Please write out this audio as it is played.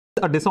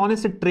a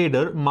dishonest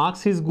trader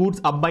marks his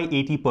goods up by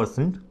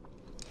 80%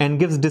 and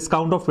gives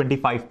discount of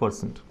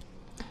 25%.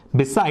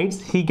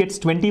 Besides, he gets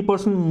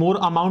 20% more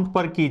amount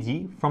per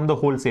kg from the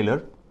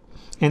wholesaler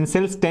and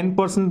sells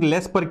 10%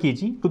 less per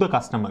kg to the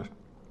customer.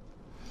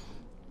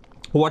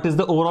 What is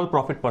the overall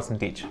profit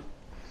percentage?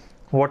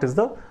 What is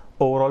the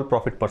overall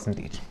profit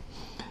percentage?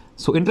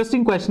 So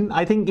interesting question.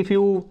 I think if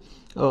you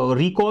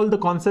recall the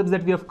concepts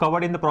that we have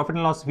covered in the profit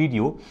and loss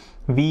video,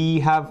 we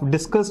have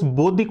discussed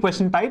both the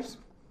question types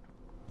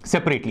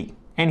separately,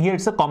 and here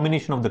it's a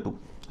combination of the two,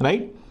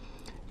 right?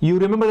 You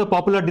remember the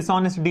popular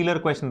dishonest dealer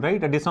question,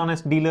 right? A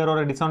dishonest dealer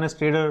or a dishonest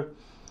trader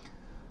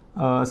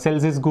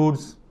sells his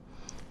goods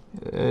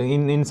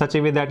in such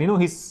a way that, you know,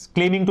 he's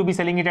claiming to be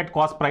selling it at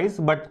cost price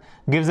but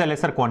gives a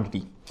lesser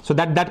quantity. So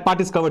that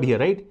part is covered here,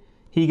 right?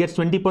 He gets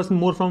 20%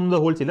 more from the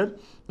wholesaler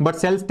but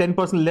sells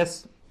 10%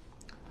 less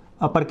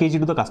per kg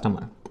to the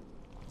customer.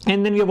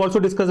 And then we have also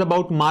discussed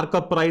about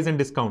markup price and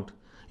discount.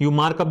 You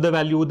mark up the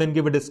value, then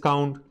give a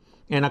discount,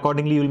 and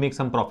accordingly you will make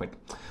some profit.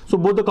 So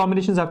both the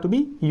combinations have to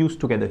be used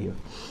together here.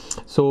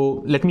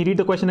 So let me read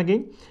the question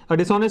again. A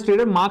dishonest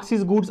trader marks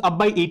his goods up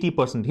by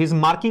 80%. He's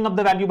marking up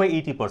the value by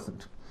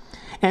 80%.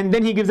 And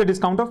then he gives a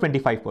discount of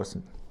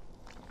 25%.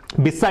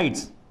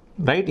 Besides,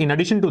 right, in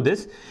addition to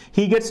this,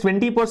 he gets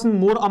 20%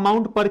 more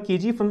amount per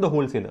kg from the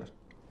wholesaler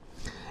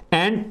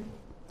and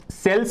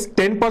sells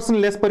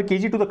 10% less per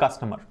kg to the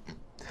customer.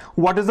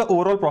 What is the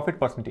overall profit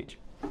percentage?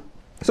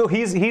 So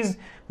he's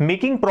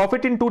making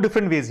profit in two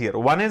different ways here.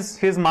 One is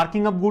he's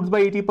marking up goods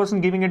by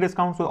 80%, giving a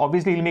discount. So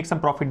obviously he'll make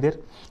some profit there,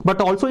 but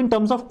also in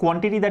terms of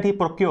quantity that he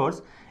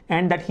procures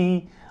and that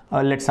he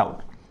lets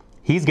out.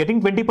 He's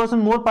getting 20%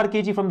 more per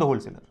kg from the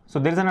wholesaler. So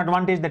there is an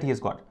advantage that he has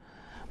got.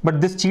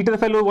 But this cheater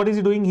fellow, what is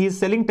he doing? He is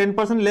selling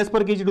 10% less per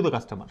kg to the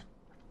customer,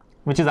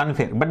 which is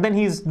unfair. But then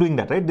he is doing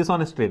that, right?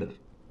 Dishonest trader.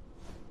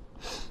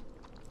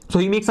 So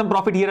he makes some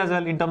profit here as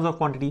well in terms of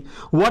quantity.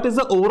 What is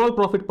the overall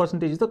profit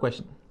percentage is the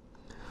question.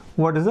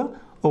 What is the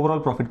overall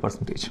profit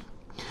percentage?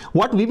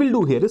 What we will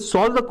do here is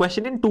solve the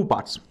question in two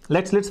parts.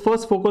 Let's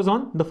first focus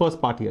on the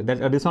first part here,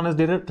 that a dishonest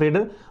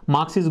trader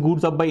marks his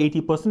goods up by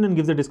 80% and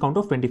gives a discount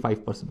of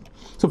 25%.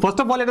 So first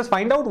of all, let us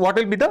find out what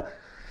will be the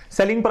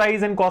selling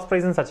price and cost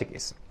price in such a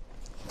case.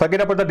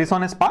 Forget about the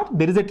dishonest part.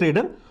 There is a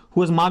trader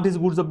who has marked his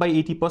goods up by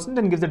 80%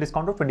 and gives a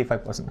discount of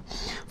 25%.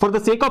 For the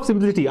sake of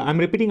simplicity, I am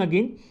repeating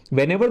again,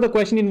 whenever the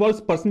question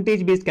involves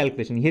percentage based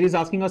calculation, here is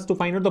asking us to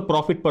find out the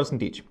profit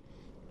percentage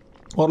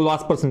or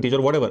loss percentage or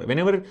whatever.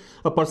 Whenever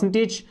a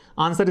percentage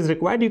answer is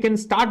required, you can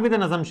start with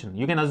an assumption.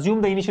 You can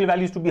assume the initial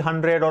values to be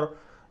 100 or,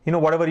 you know,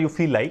 whatever you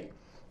feel like,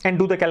 and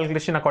do the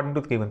calculation according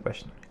to the given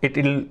question. It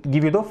will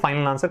give you the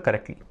final answer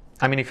correctly.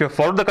 I mean, if you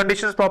follow the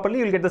conditions properly,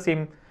 you will get the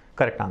same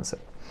correct answer.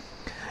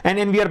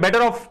 And we are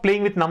better off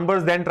playing with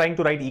numbers than trying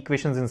to write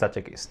equations in such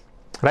a case,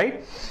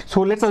 right?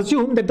 So let's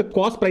assume that the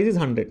cost price is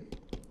 100.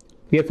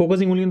 We are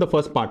focusing only on the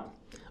first part.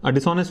 A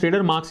dishonest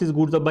trader marks his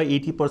goods up by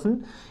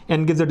 80%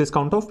 and gives a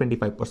discount of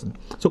 25%.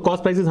 So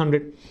cost price is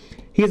 100.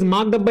 He is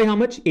marked up by how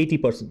much?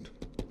 80%.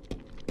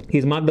 He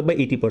is marked up by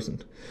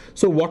 80%.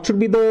 So what should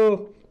be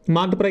the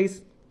marked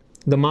price?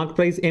 The marked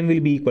price M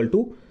will be equal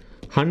to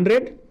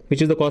 100,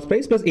 which is the cost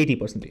price, plus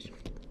 80%.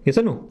 Yes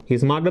or no?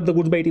 He's marked up the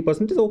goods by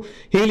 80%. So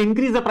he will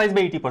increase the price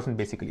by 80%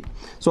 basically.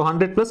 So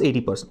 100 plus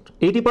 80%.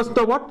 80%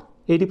 of what?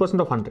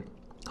 80% of 100.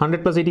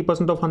 100 plus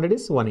 80% of 100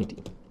 is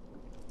 180.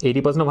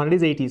 80% of 100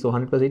 is 80. So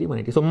 100 plus 80,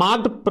 180. So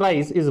marked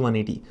price is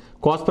 180.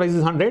 Cost price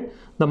is 100.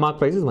 The marked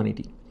price is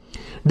 180.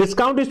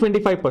 Discount is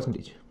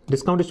 25%.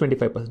 Discount is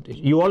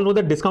 25%. You all know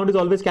that discount is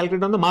always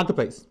calculated on the marked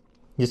price.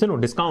 Yes or no?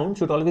 Discount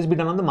should always be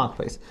done on the marked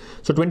price.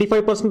 So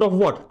 25% of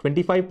what?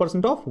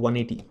 25% of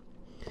 180.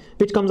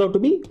 Which comes out to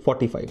be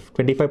 45.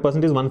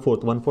 25% is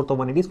 1/4. 1/4 of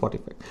 180 is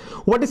 45.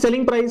 What is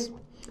selling price?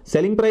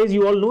 Selling price,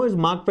 you all know, is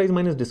marked price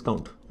minus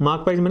discount.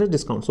 Marked price minus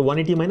discount. So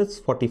 180 minus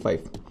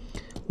 45.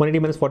 180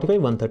 minus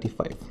 45,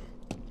 135.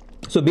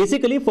 So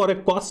basically, for a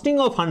costing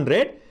of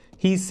 100,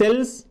 he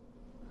sells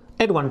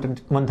at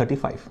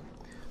 135.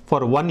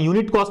 For 1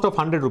 unit cost of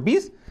 100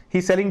 rupees,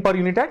 he's selling per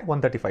unit at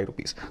 135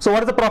 rupees. So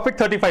what is the profit?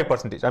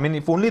 35%. I mean,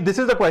 if only this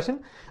is the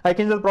question, I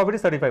can tell profit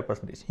is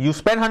 35%. You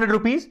spend 100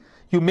 rupees,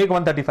 you make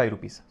 135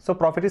 rupees. So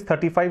profit is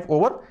 35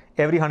 over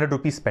every 100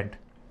 rupees spent.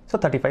 So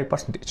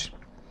 35%.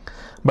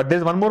 But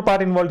there's one more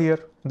part involved here,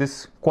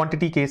 this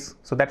quantity case.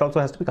 So that also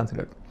has to be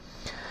considered.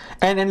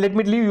 And let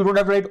me tell you, you don't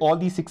have to write all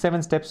these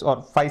 6-7 steps or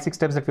 5-6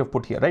 steps that we have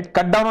put here, right?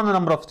 Cut down on the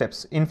number of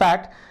steps. In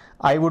fact,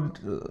 I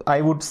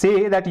would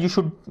say that you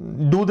should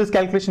do this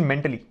calculation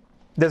mentally.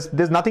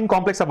 There's nothing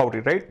complex about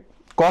it, right?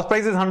 Cost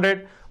price is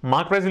 100,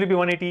 mark price will be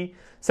 180,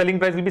 selling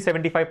price will be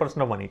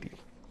 75% of 180.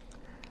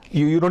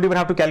 You don't even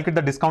have to calculate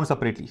the discount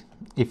separately.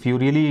 If you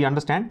really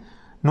understand,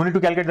 no need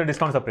to calculate the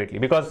discount separately,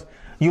 because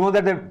you know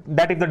that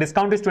if the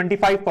discount is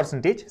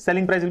 25%,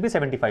 selling price will be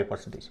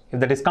 75%. If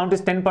the discount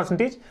is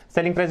 10%,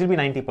 selling price will be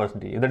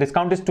 90%. If the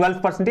discount is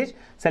 12%,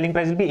 selling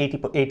price will be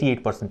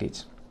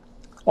 88%.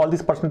 All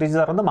these percentages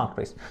are on the mark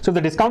price. So if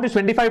the discount is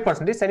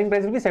 25%, selling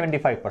price will be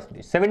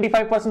 75%.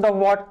 75% of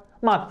what?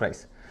 Mark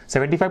price.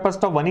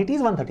 75% of 180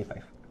 is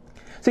 135.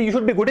 So you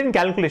should be good in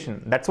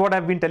calculation. That's what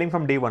I've been telling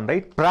from day one,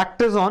 right?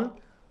 Practice on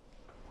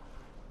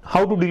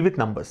how to deal with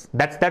numbers.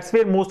 That's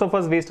where most of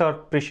us waste our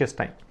precious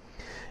time.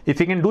 If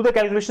you can do the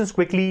calculations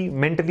quickly,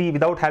 mentally,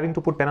 without having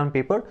to put pen on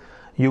paper,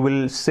 you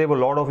will save a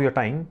lot of your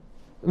time,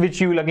 which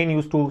you will again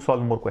use to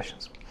solve more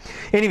questions.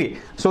 Anyway,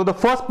 so the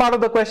first part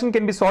of the question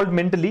can be solved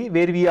mentally,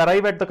 where we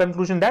arrive at the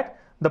conclusion that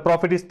the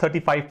profit is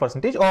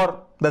 35%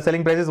 or the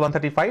selling price is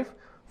 135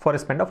 for a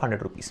spend of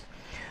 100 rupees.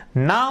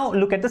 Now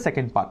look at the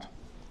second part.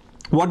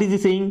 What is he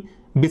saying?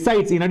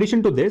 Besides, in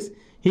addition to this,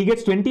 he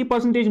gets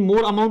 20%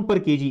 more amount per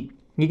kg.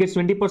 He gets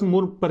 20%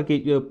 more per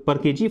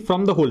kg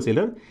from the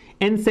wholesaler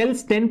and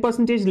sells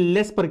 10%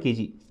 less per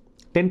kg.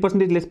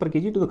 10% less per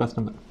kg to the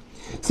customer.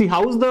 See,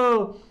 how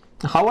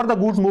are the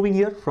goods moving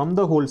here? From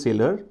the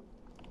wholesaler.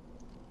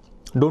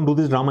 Don't do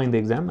this drama in the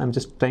exam. I'm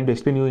just trying to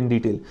explain you in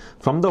detail.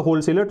 From the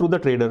wholesaler to the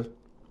trader,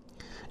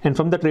 and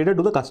from the trader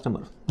to the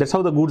customer. That's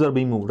how the goods are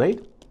being moved, right?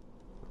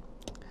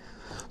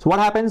 So what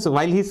happens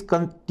while he's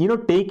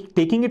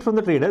taking it from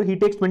the trader, he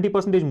takes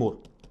 20% more.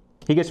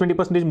 He gets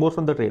 20% more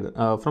from the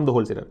trader, from the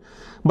wholesaler.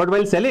 But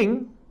while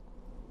selling,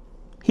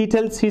 he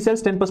sells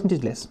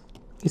 10% less.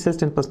 He sells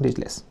 10%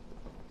 less.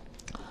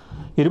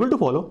 You're able to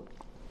follow?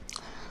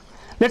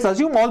 Let's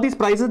assume all these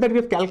prices that we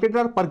have calculated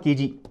are per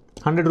kg.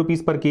 100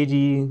 rupees per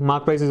kg,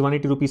 mark price is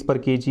 180 rupees per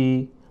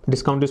kg,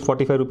 discount is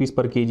 45 rupees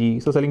per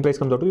kg. So selling price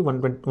comes out to be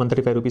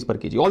 135 rupees per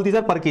kg. All these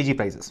are per kg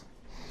prices.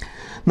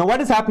 Now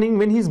what is happening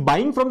when he's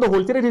buying from the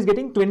wholesaler, he's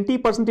getting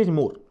 20%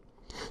 more.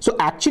 So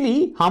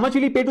actually, how much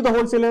will he pay to the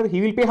wholesaler?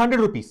 He will pay 100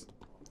 rupees.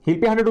 He'll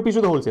pay 100 rupees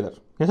to the wholesaler.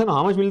 Yes or no?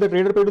 How much will the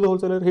trader pay to the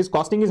wholesaler? His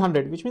costing is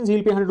 100, which means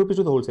he'll pay 100 rupees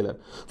to the wholesaler.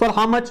 For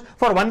how much?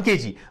 For 1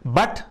 kg.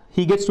 But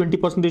he gets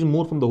 20%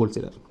 more from the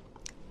wholesaler.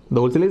 The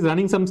wholesaler is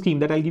running some scheme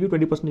that I'll give you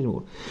 20%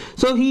 more.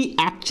 So he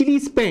actually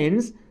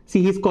spends,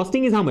 see, his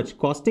costing is how much?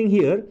 Costing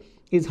here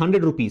is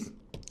 100 rupees.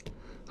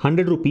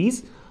 100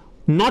 rupees,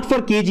 not for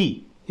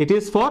kg. It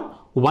is for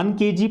 1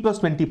 kg plus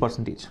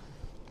 20%.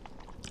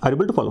 Are you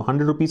able to follow?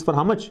 100 rupees for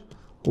how much?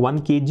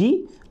 1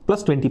 kg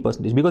plus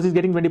 20%, because he's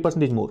getting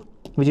 20% more,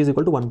 which is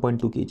equal to 1.2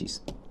 kgs.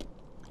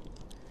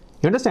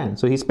 You understand?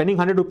 So he's spending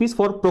 100 rupees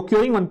for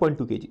procuring 1.2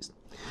 kgs.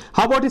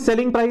 How about his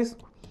selling price?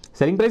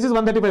 Selling price is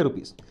 135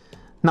 rupees.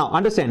 Now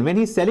understand, when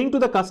he's selling to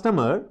the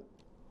customer,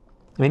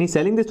 when he's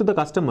selling this to the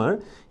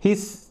customer,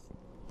 he's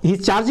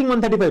charging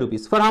 135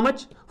 rupees. For how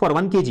much? For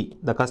 1 kg.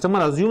 The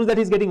customer assumes that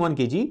he's getting 1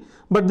 kg,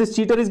 but this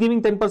cheater is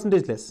giving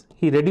 10% less.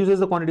 He reduces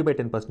the quantity by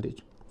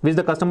 10%, which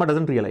the customer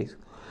doesn't realize.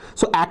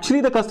 So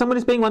actually the customer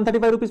is paying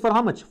 135 rupees for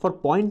how much? For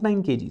 0.9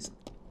 kgs.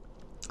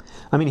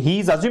 I mean,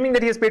 he's assuming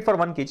that he has paid for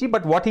 1 kg,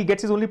 but what he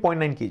gets is only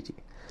 0.9 kg.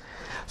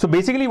 So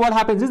basically what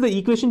happens is the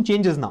equation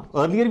changes now.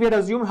 Earlier we had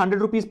assumed 100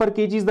 rupees per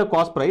kg is the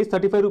cost price,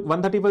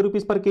 135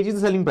 rupees per kg is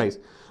the selling price.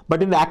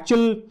 But in the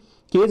actual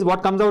case,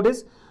 what comes out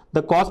is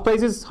the cost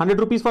price is 100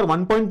 rupees for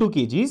 1.2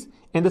 kgs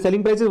and the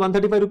selling price is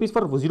 135 rupees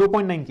for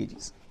 0.9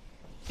 kgs.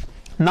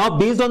 Now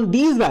based on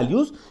these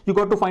values, you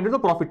got to find out the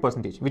profit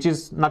percentage, which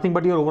is nothing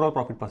but your overall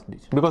profit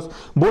percentage, because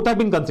both have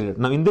been considered.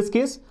 Now in this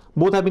case,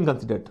 both have been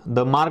considered.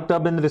 The marked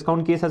up and the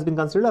discount case has been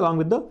considered along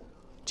with the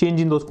change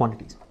in those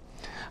quantities.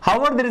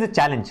 However, there is a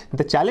challenge.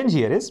 The challenge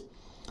here is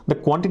the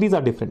quantities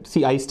are different.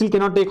 See, I still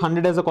cannot take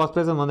 100 as a cost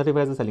price and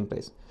 135 as a selling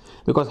price,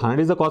 because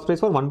 100 is the cost price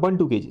for 1.2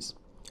 kgs.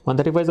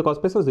 135 is the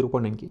cost price for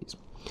 0.9 kgs.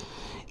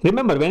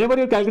 Remember, whenever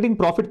you're calculating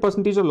profit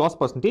percentage or loss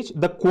percentage,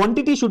 the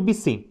quantity should be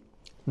same.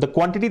 The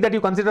quantity that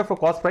you consider for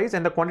cost price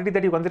and the quantity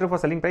that you consider for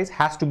selling price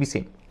has to be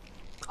same.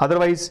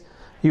 Otherwise,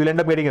 you will end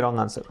up getting a wrong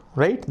answer,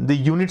 right? The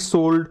units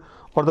sold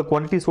or the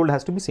quantity sold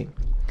has to be same.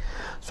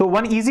 So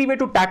one easy way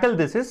to tackle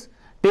this is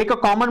take a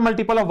common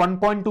multiple of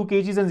 1.2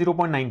 kgs and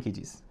 0.9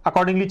 kgs.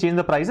 Accordingly, change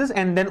the prices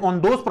and then on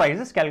those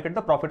prices, calculate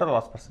the profit or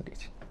loss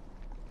percentage.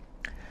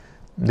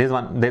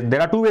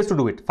 There are two ways to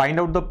do it. Find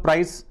out the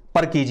price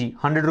per kg,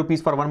 100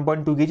 rupees for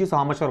 1.2 kg, so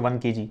how much for 1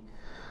 kg?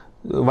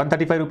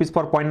 135 rupees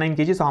for 0.9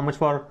 kg, so how much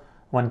for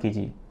 1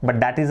 kg?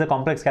 But that is a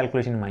complex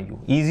calculation in my view.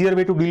 Easier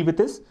way to deal with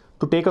this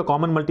to take a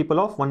common multiple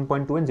of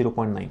 1.2 and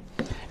 0.9.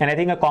 And I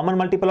think a common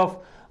multiple of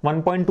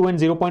 1.2 and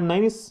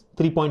 0.9 is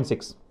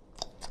 3.6.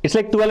 It's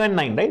like 12 and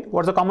 9, right?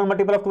 What's the common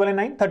multiple of 12 and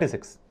 9?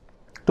 36.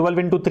 12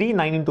 into 3,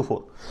 9 into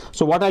 4.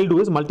 So what I'll do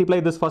is multiply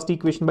this first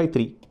equation by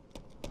 3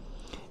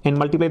 and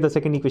multiply the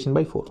second equation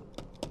by 4.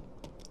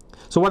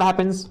 So what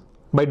happens?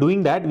 By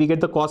doing that, we get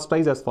the cost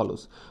price as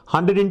follows.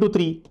 100 into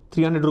 3,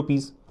 300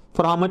 rupees.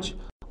 For how much?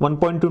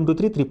 1.2 into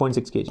 3,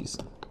 3.6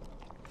 kgs.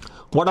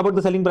 What about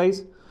the selling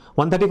price?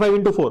 135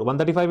 into 4.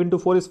 135 into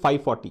 4 is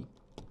 540.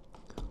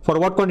 For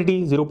what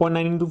quantity?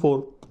 0.9 into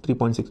 4,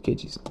 3.6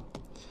 kgs.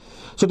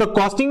 So the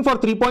costing for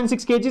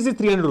 3.6 kgs is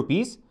 300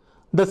 rupees.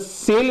 The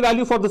sale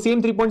value for the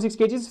same 3.6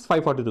 kgs is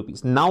 540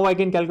 rupees. Now I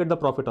can calculate the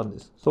profit on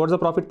this. So what's the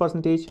profit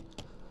percentage?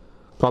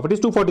 Profit is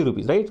 240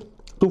 rupees, right?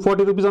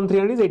 240 rupees on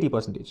 300 is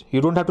 80%. You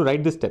don't have to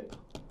write this step.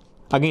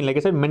 Again, like I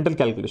said, mental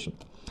calculation.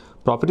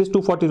 Profit is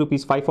 240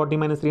 rupees, 540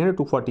 minus 300,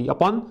 240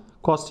 upon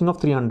costing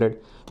of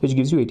 300, which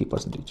gives you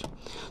 80%.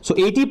 So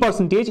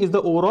 80% is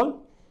the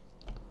overall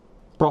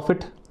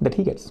profit that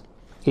he gets.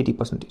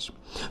 80%.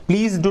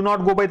 Please do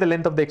not go by the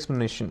length of the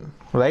explanation,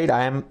 right?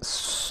 I am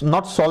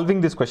not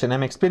solving this question,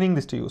 I'm explaining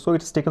this to you, so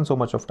it's taken so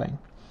much of time.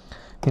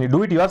 When you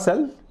do it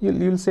yourself,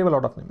 you'll save a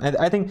lot of time.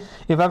 I think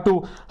if I have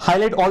to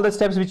highlight all the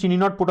steps which you need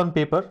not put on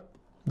paper,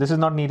 this is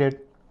not needed,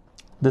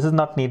 this is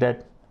not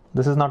needed,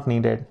 this is not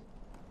needed.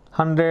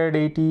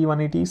 180,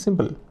 180 is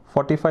simple,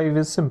 45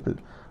 is simple,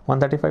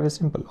 135 is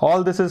simple.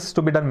 All this is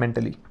to be done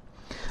mentally.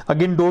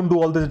 Again, don't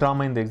do all this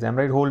drama in the exam,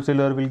 right?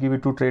 Wholesaler will give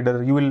it to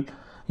trader.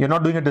 You're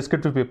not doing a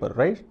descriptive paper,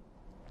 right?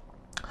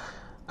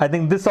 I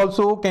think this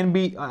also can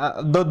be,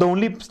 the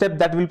only step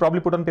that we'll probably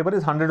put on paper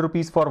is 100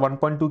 rupees for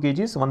 1.2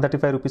 kgs,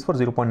 135 rupees for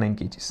 0.9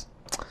 kgs.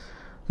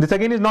 This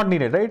again is not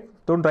needed, right?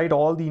 Don't write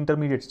all the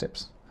intermediate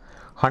steps.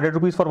 100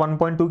 rupees for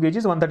 1.2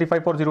 kgs,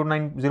 135 for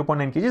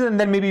 0.9 kgs, and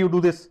then maybe you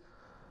do this,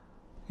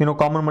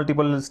 common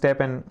multiple step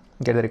and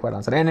get the required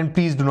answer. And then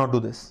please do not do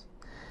this.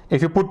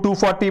 If you put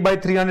 240 by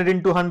 300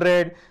 into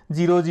 100,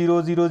 0,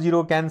 0, 0,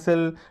 0,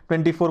 cancel,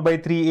 24 by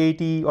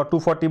 380 or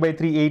 240 by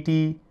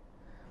 380,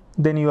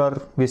 then you are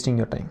wasting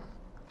your time.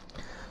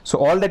 So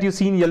all that you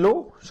see in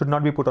yellow should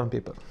not be put on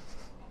paper,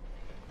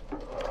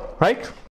 right?